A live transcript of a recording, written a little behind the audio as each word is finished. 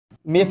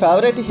మీ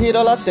favourite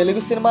హీరోల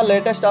Telugu cinema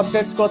latest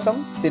updates కోసం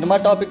cinema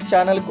topic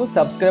ఛానల్కు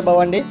సబ్స్క్రైబ్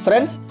అవ్వండి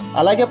ఫ్రెండ్స్.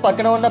 అలాగే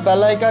పక్కన ఉన్న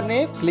బెల్ ఐకాన్ని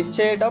క్లిక్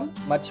చేయడం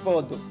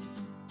మర్చిపోవద్దు.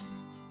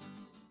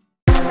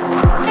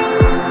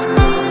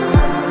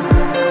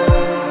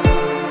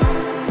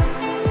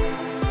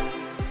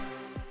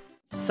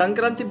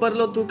 సంక్రాంతి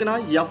బరిలో తూకిన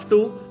F2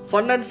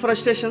 fun and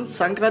frustration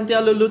Sankranti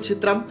అల్లుళ్ళు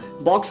చిత్రం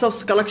బాక్స్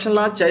ఆఫీస్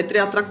కలెక్షన్ల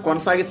చైత్రయాత్ర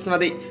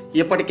కొనసాగిస్తున్నది.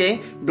 ఇప్పటికే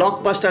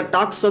బ్లాక్ బస్టర్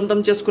టాక్ సొంతం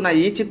చేసుకున్న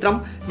ఈ చిత్రం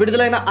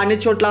విడుదలైన అన్ని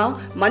చోట్ల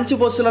మంచి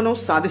వసూలను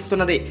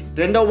సాధిస్తున్నది.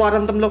 రెండవ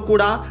వారాంతంలో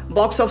కూడా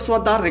బాక్స్ ఆఫీస్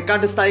వద్ద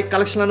రికార్డు స్థాయి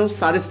కలెక్షన్లను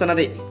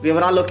సాధిస్తున్నది.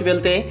 వివరాల్లోకి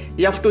వెళ్తే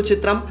F2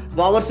 చిత్రం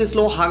ఓవర్సీస్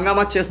లో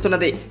హంగామా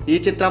చేస్తున్నది. ఈ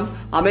చిత్రం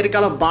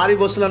అమెరికాలో భారీ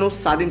వసూలను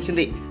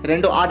సాధించింది.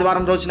 రెండో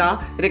ఆదివారం రోజున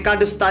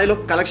రికార్డు స్థాయిలో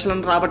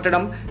కలెక్షన్లను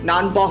రాబట్టడం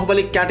నాన్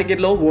బాహుబలి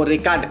కేటగిరీలో ఓ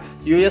రికార్డ్.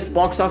 యుఎస్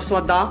బాక్స్ ఆఫీస్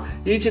వద్ద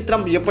ఈ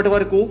చిత్రం ఇప్పటి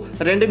వరకు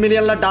 $2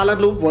 మిలియన్ల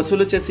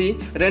వసూలు చేసి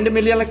 2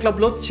 మిలియన్ల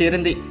క్లబ్లో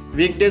చేరింది.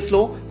 వీక్ డేస్లో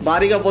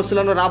భారీగా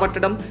వసూలను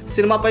రాబట్టడం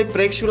సినిమాపై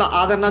ప్రేక్షకుల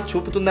ఆదరణ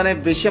చూపుతుందనే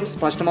విషయం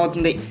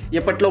స్పష్టమవుతుంది.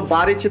 ఇప్పట్లో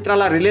భారీ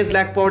చిత్రాల రిలీజ్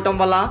లేకపోవడం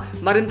వల్ల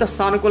మరింత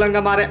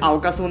సానుకూలంగా మారే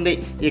అవకాశం ఉంది.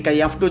 ఇక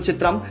F2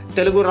 చిత్రం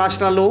తెలుగు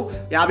రాష్ట్రాల్లో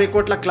 50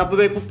 కోట్ల క్లబ్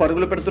వైపు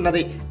పరుగులు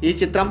పెడుతున్నది. ఈ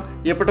చిత్రం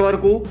ఇప్పటి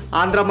వరకు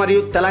ఆంధ్ర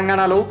మరియు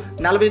తెలంగాణలో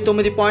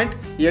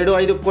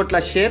 49.75 కోట్ల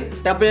షేర్,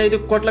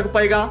 75 కోట్లకు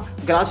పైగా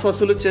గ్రాస్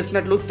వసూలు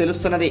చేసినట్లు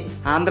తెలుస్తున్నది.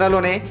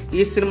 ఆంధ్రాలోనే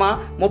ఈ సినిమా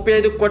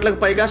 35 కోట్లకు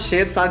పైగా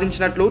షేర్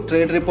సాధించినట్లు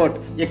ట్రేడ్ రిపోర్ట్.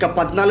 ఇక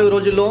 14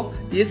 రోజుల్లో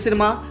ఈ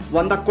సినిమా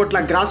 100 కోట్ల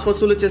గ్రాస్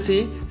వసూలు చేసి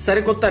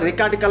సరికొత్త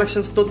రికార్డు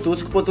కలెక్షన్స్తో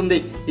దూసుకుపోతుంది.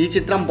 ఈ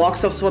చిత్రం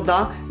బాక్స్ ఆఫీస్ వద్ద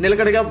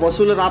నిలకడగా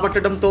వసూలు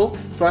రాబట్టడంతో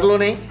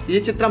త్వరలోనే ఈ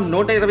చిత్రం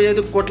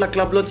 125 కోట్ల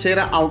క్లబ్లో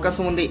చేరే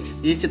అవకాశం ఉంది.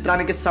 ఈ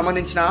చిత్రానికి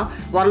సంబంధించిన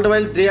వరల్డ్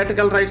వైడ్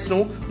థియేట్రికల్ రైట్స్ను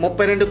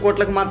 32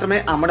 కోట్లకు మాత్రమే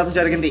అమ్మడం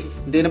జరిగింది.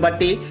 దీన్ని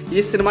బట్టి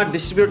ఈ సినిమా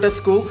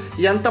డిస్ట్రిబ్యూటర్స్కు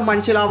ఎంత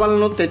మంచి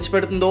లాభాలను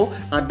తెచ్చిపెడుతుందో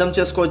అర్థం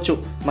చేసుకోవచ్చు.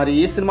 మరి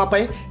ఈ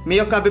సినిమాపై మీ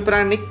యొక్క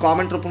అభిప్రాయాన్ని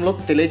కామెంట్ రూపంలో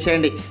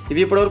తెలియచేయండి.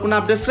 ఇవి ఇప్పటివరకు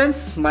అప్డేట్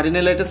ఫ్రెండ్స్.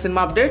 మరిన్ని latest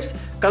cinema updates,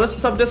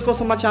 colours updates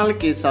కోసం మా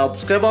ఛానల్కి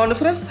సబ్స్క్రైబ్ అవ్వండి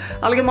ఫ్రెండ్స్.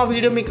 అలాగే మా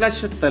వీడియో మీకు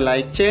నచ్చినట్లయితే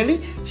లైక్ చేయండి,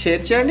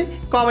 షేర్ చేయండి,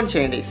 కామెంట్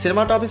చేయండి.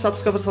 సినిమా టాపిక్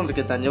సబ్స్క్రైబర్స్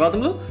అందరికీ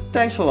ధన్యవాదములు.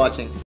 Thanks for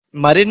watching.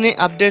 మరిన్ని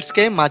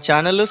అప్డేట్స్కే మా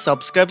ఛానల్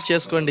సబ్స్క్రైబ్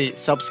చేసుకోండి.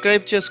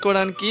 సబ్స్క్రైబ్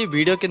చేసుకోవడానికి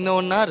వీడియో కింద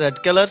ఉన్న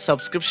రెడ్ కలర్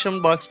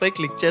సబ్స్క్రిప్షన్ బాక్స్ పై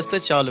క్లిక్ చేస్తే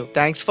చాలు.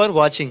 Thanks for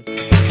watching.